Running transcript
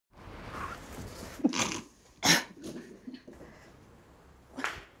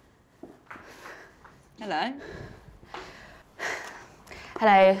Hello.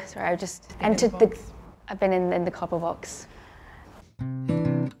 Hello. Sorry, I just entered the... I've been in the copper box.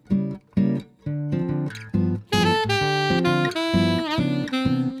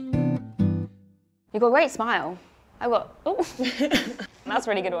 You've got a great smile. I've got... Oh, that's a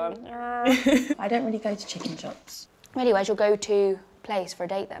really good one. I don't really go to chicken shops. Really, where's your go-to place for a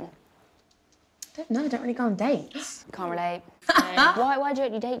date then? I don't know, I don't really go on dates. Can't relate. No. Why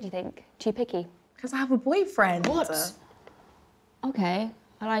don't you date, do you think? Too picky? Because I have a boyfriend. What? Okay,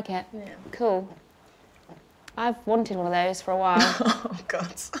 I like it. Yeah. Cool. I've wanted one of those for a while. Oh,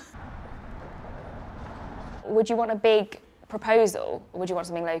 God. Would you want a big proposal, or would you want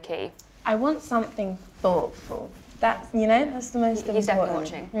something low-key? I want something thoughtful. That's, you know, that's the most important. He's definitely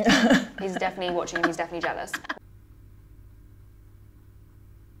watching. He's definitely watching, he's definitely jealous. Do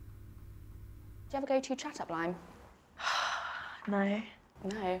you ever go to chat-up line? No.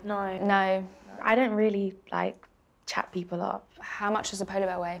 No. No. No. I don't really, like, chat people up. How much does a polar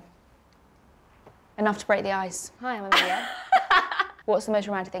bear weigh? Enough to break the ice. Hi, I'm Amelia. What's the most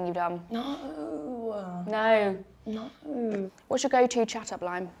romantic thing you've done? No. No. No. What's your go-to chat-up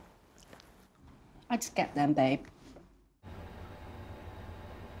line? I just get them, babe.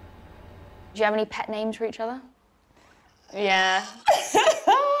 Do you have any pet names for each other? Yeah.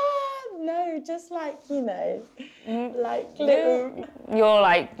 No, just like, you know, like little...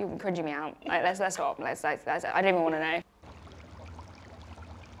 You're cringing me out. Like, let's stop. Let's, I don't even want to know.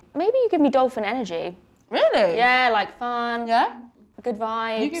 Maybe you give me dolphin energy. Really? Yeah, like fun. Yeah? Good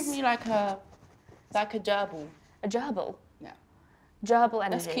vibes. You give me like a gerbil. A gerbil? Yeah. Gerbil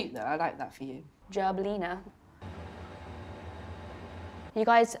energy. That's cute though, I like that for you. Gerbilina. You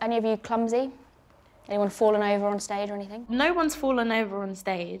guys, any of you clumsy? Anyone fallen over on stage or anything? No one's fallen over on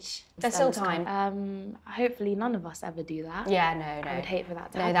stage. There's still time. Hopefully none of us ever do that. Yeah, no. I would hate for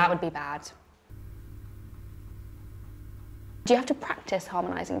that to No, happen. that would be bad. Do you have to practice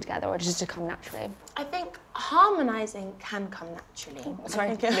harmonising together, or does it just come naturally? I think harmonising can come naturally.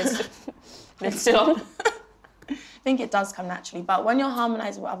 Sorry, it's still on. I think it does come naturally, but when you're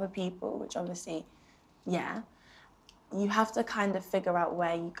harmonising with other people, which obviously, yeah, you have to kind of figure out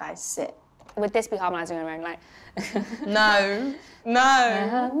where you guys sit. Would this be harmonising on your own, like? No.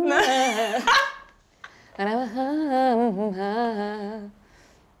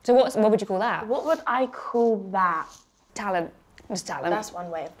 So what would you call that? What would I call that? Talent. Just talent. That's one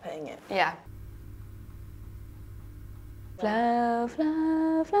way of putting it. Yeah. Flow,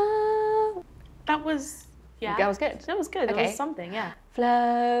 flow, flow. That was, yeah. That was good. That was good. Okay. It was something, yeah.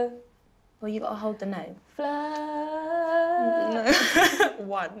 Flow. Well, you gotta hold the note. Flow. No.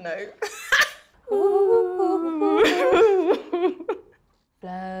 One note.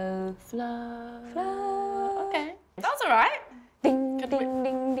 Flow, Flow. flow. Okay. That was all right. Ding, ding,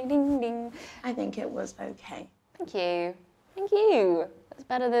 ding, ding, ding, ding. I think it was okay. Thank you. Thank you. That's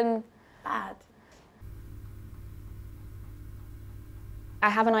better than... Bad. I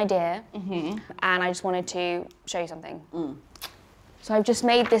have an idea, and I just wanted to show you something. So I've just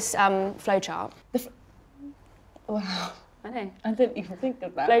made this flowchart. Wow. I know. I didn't even think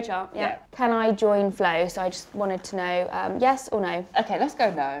of that. Flowchart, yeah. Can I join Flow? So I just wanted to know, yes or no? Okay, let's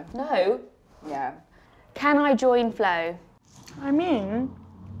go no. No? Yeah. Can I join Flow? I mean,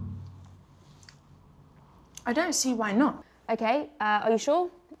 I don't see why not. Okay, are you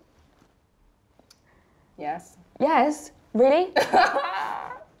sure? Yes. Yes? Really?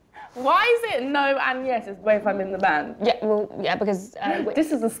 Why is it no and yes? It's both I'm in the band. Yeah, well, yeah, because...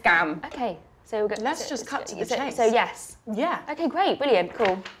 This is a scam. Okay, so we'll go... Let's just cut to the chase. So yes. Yeah. Okay, great, brilliant,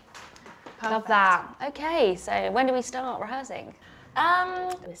 cool. Love that. Okay, so when do we start rehearsing?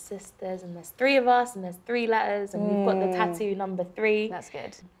 We're sisters, and there's 3 of us, and there's 3 letters, and we've got the tattoo number 3. That's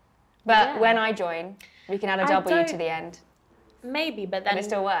good. But Yeah. when I join, we can add a W to the end. Maybe, but then... And it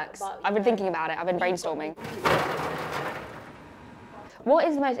still works. I've been thinking about it. I've been brainstorming. What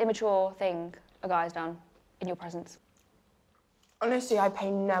is the most immature thing a guy's done in your presence? Honestly, I pay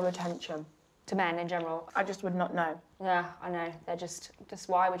no attention. To men in general? I just would not know. Yeah, I know. They're just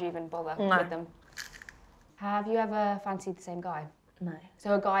why would you even bother No. with them? Have you ever fancied the same guy? No.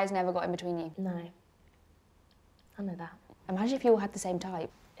 So a guy's never got in between you? No. I know that. Imagine if you all had the same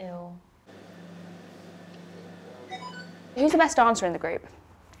type. Ew. Who's the best dancer in the group?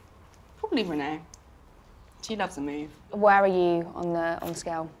 Probably Renee. She loves a move. Where are you on the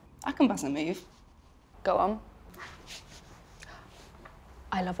scale? I can bust a move. Go on.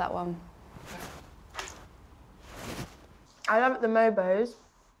 I love that one. I love the Mobos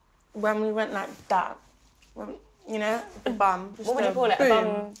when we went like that. When, you know, the bum. What would you call it? A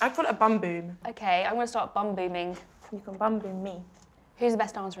bum? I call it a bum boom. Okay, I'm going to start bum booming. You can bum boom me. Who's the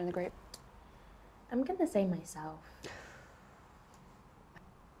best dancer in the group? I'm gonna say myself.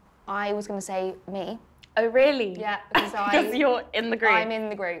 I was gonna say me. Oh, really? Yeah, because Because you're in the group. I'm in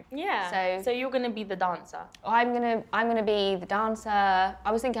the group. Yeah. So you're gonna be the dancer. I'm gonna be the dancer.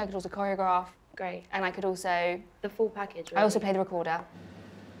 I was thinking I could also choreograph. Great. And I could also... The full package, really. I also play the recorder.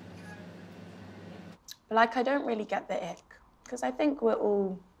 But like, I don't really get the ick. Because I think we're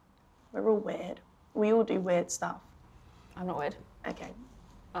all weird. We all do weird stuff. I'm not weird. Okay.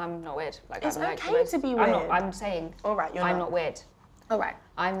 I'm not weird. Like, It's I'm like okay to be weird. I'm saying. All right, you're I'm not. not weird. All right.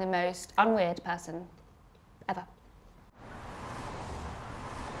 I'm the most unweird person ever.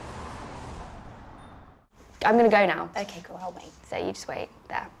 I'm gonna go now. Okay, cool, I'll wait. So you just wait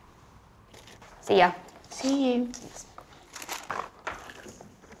there. See ya. See you.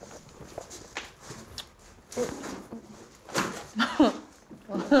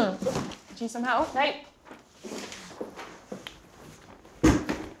 Do you some help? Nope.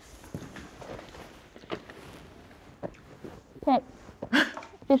 Okay.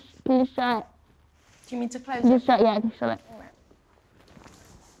 Just shut. Do you mean to close Just it? shut, yeah, just shut it.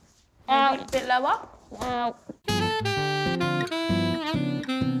 Maybe a bit lower? Ow.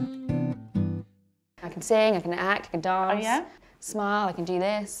 I can sing, I can act, I can dance. Oh, yeah? Smile, I can do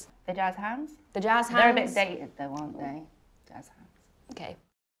this. The jazz hands? The jazz hands. They're a bit dated though, aren't they? Jazz hands. Okay.